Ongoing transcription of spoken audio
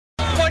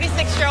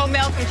6-year-old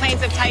male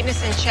complains of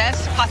tightness in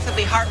chest,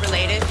 possibly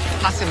heart-related,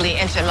 possibly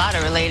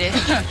enchilada-related.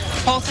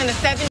 Pulse in the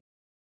 70s.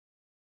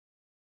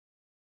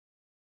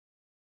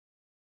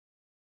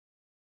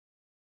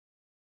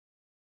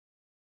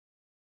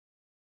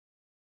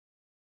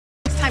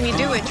 Next time you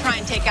do it, try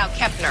and take out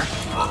Kepner.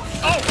 Oh,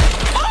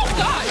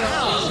 God!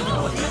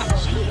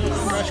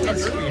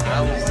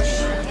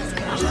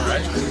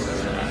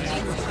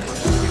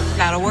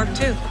 That'll work,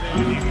 too.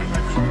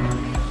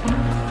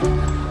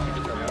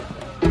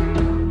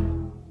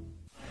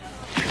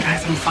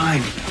 Guys, I'm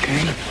fine,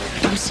 okay?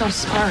 I'm so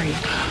sorry.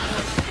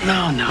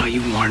 No,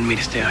 you warned me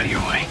to stay out of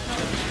your way.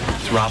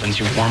 It's Robin's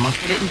your warm-up.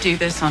 I didn't do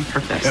this on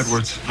purpose.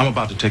 Edwards, I'm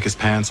about to take his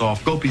pants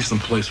off. Go be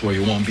someplace where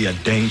you won't be a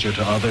danger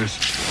to others.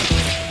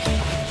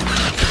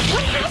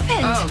 What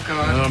happened? Oh,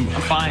 God. I'm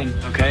fine,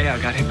 okay? I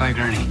got hit by a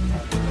gurney.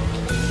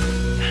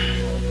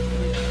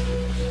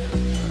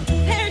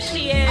 There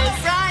she is.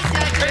 All right,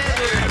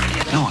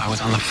 Douglas. No, I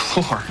was on the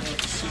floor.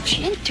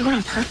 She didn't do it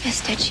on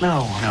purpose, did she?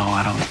 No,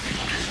 I don't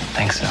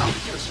think so.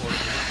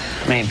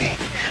 Maybe.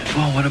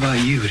 Well, what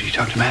about you? Did you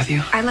talk to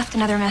Matthew? I left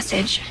another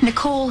message.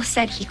 Nicole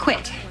said he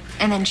quit,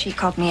 and then she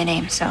called me a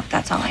name, so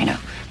that's all I know.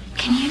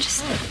 Can you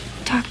just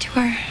talk to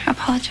her?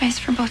 Apologize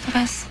for both of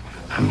us?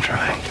 I'm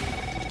trying.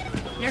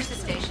 Nurse's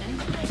station.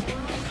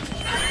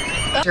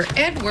 Dr.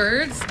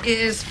 Edwards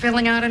is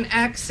filling out an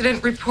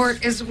accident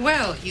report as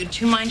well. You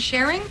two mind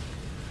sharing?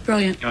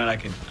 Brilliant. You know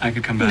what, I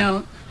could come back.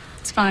 No,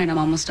 it's fine. I'm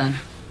almost done.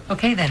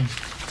 Okay, then.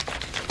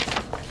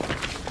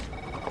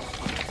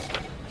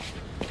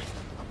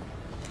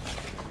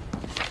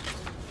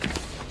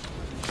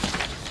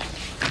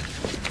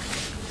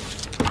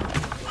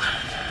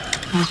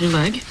 How's your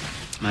leg?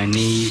 My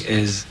knee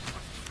is...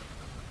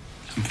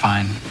 I'm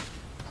fine.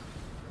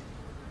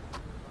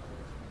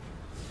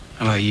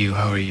 How about you?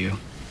 How are you?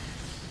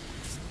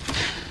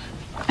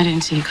 I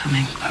didn't see you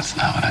coming. That's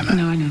not what I meant.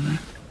 No, I know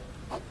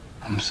that.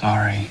 I'm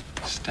sorry,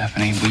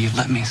 Stephanie. Will you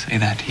let me say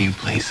that to you,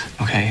 please?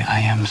 Okay? I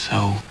am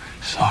so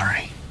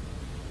sorry.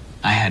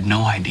 I had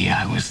no idea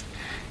I was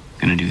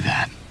gonna do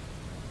that.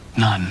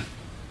 None.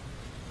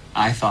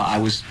 I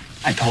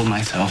told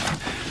myself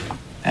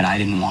that I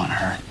didn't want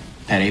her,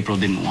 that April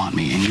didn't want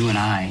me, and you and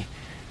I...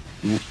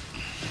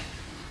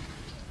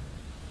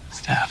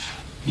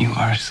 Steph, you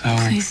are so...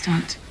 Please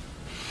don't.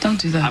 Don't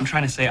do that. I'm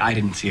trying to say I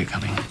didn't see it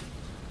coming.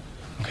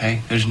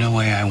 Okay? There's no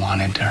way I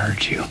wanted to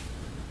hurt you.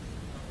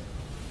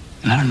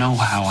 And I don't know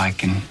how I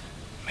can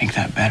make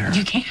that better.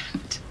 You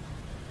can't.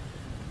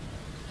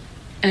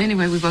 And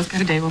anyway, we both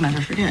got a day we'll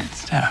never forget.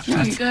 Steph, No,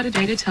 that's... you got a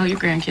day to tell your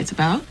grandkids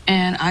about.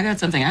 And I got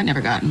something I'd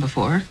never gotten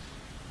before.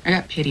 I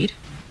got pitied.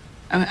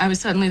 I was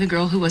suddenly the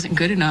girl who wasn't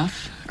good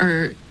enough,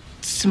 or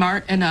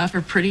smart enough,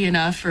 or pretty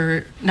enough,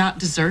 or not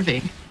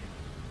deserving.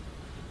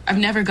 I've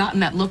never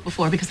gotten that look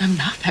before because I'm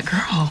not that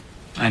girl.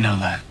 I know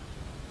that.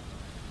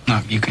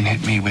 Look, you can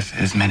hit me with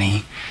as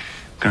many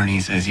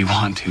gurneys as you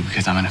want to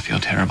because I'm going to feel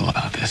terrible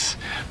about this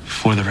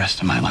for the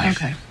rest of my life.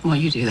 Okay, well,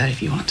 you do that if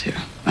you want to.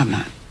 I'm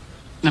not.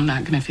 I'm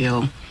not going to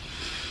feel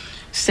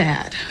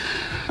sad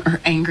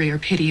or angry or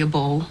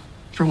pitiable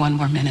for one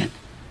more minute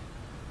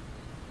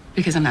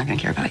because I'm not going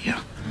to care about you.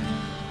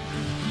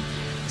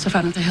 So if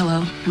I don't say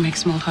hello or make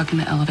small talk in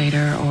the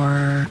elevator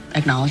or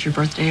acknowledge your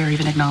birthday or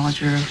even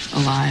acknowledge you're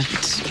alive,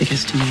 it's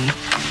because to me,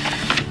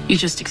 you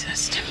just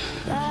exist.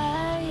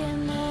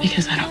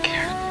 Because I don't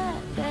care.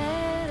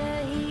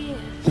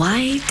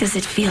 Why does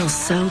it feel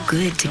so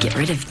good to get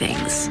rid of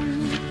things?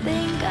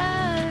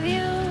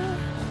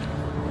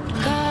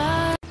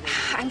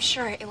 I'm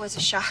sure it was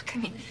a shock. I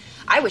mean,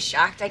 I was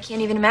shocked. I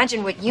can't even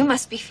imagine what you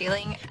must be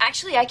feeling.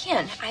 Actually, I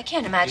can. I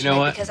can't imagine You know it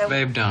what? because I...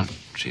 Babe, don't.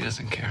 She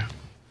doesn't care.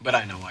 But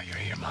I know why you're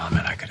here, Mom,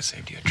 and I could have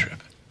saved you a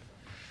trip.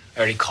 I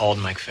already called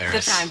Mike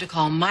Ferris. The time to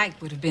call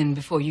Mike would have been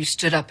before you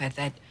stood up at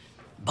that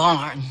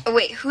barn. Oh,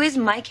 wait, who is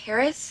Mike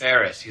Harris?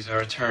 Ferris, he's our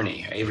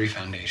attorney, Avery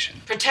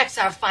Foundation. Protects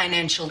our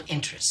financial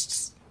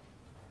interests.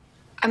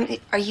 I mean,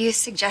 are you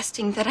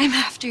suggesting that I'm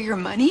after your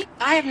money?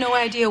 I have no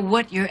idea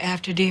what you're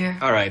after, dear.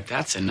 All right,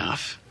 that's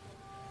enough.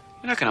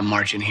 You're not gonna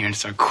march in here and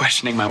start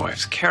questioning my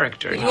wife's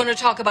character. You want to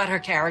talk about her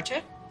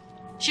character?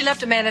 She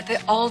left a man at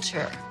the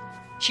altar.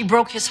 She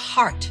broke his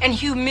heart and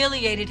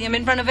humiliated him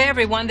in front of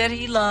everyone that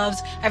he loves.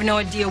 I have no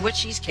idea what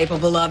she's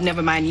capable of,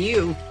 never mind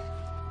you.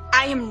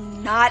 I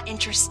am not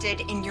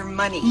interested in your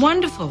money.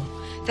 Wonderful.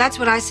 That's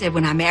what I said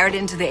when I married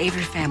into the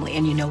Avery family.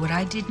 And you know what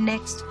I did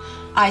next?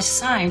 I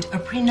signed a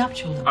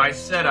prenuptial. I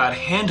said I'd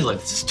handle it.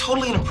 This is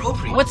totally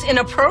inappropriate. What's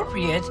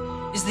inappropriate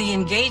is the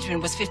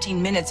engagement was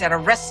 15 minutes at a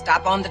rest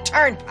stop on the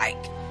turnpike.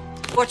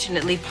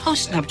 Fortunately,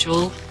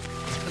 postnuptial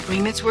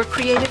agreements were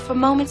created for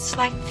moments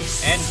like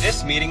this. And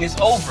this meeting is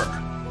over.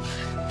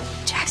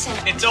 Jackson,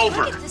 It's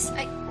over. look at this.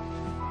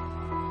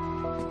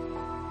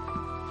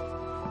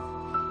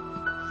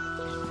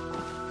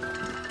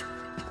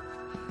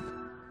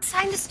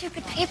 Sign the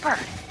stupid paper.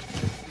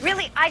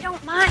 Really, I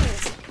don't mind.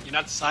 You're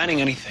not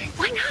signing anything.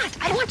 Why not?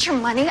 I don't want your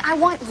money. I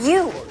want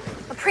you.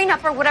 A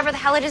prenup or whatever the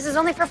hell it is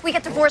only for if we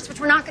get divorced, which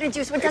we're not going to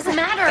do, so it doesn't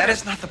matter. That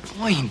is not the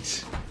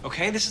point.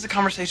 Okay? This is a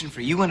conversation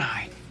for you and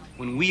I.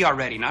 when we are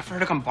ready, not for her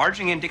to come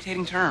barging in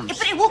dictating terms. Yeah,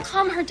 but it will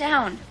calm her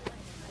down.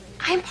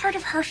 I'm part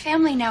of her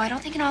family now. I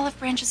don't think an olive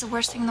branch is the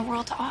worst thing in the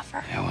world to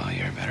offer. Yeah, well,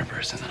 you're a better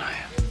person than I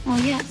am. Well,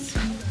 yes.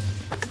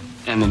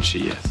 And then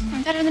she is.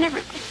 I'm better than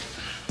everybody.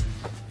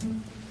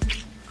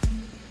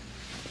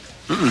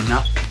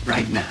 Not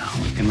right now.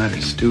 We can let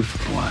her stew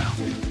for a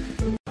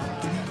while.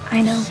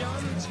 I know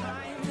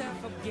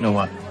You know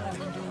what?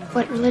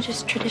 what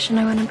religious tradition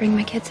I want to bring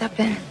my kids up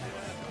in.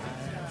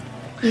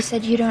 You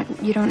said you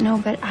don't know,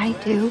 but I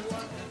do.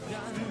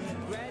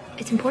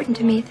 It's important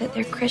to me that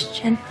they're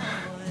Christian.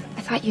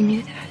 I thought you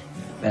knew that.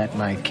 That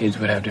my kids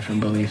would have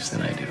different beliefs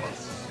than I do.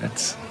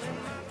 That's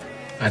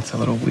a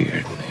little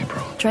weird,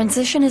 April.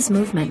 Transition is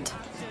movement.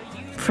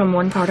 From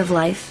one part of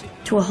life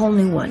to a whole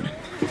new one.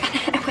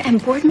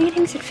 And board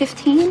meetings at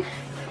 15?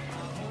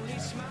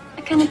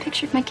 I kind of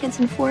pictured my kids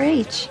in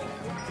 4-H.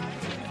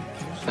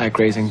 Like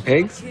raising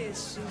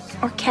pigs?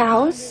 Or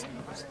cows.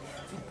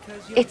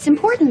 It's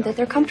important that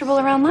they're comfortable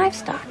around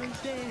livestock.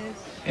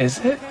 Is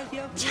it?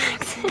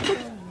 Jackson.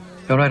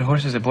 They'll ride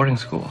horses at boarding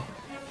school.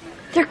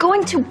 They're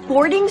going to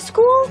boarding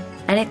school?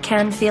 And it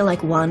can feel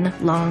like one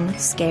long,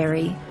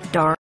 scary,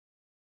 dark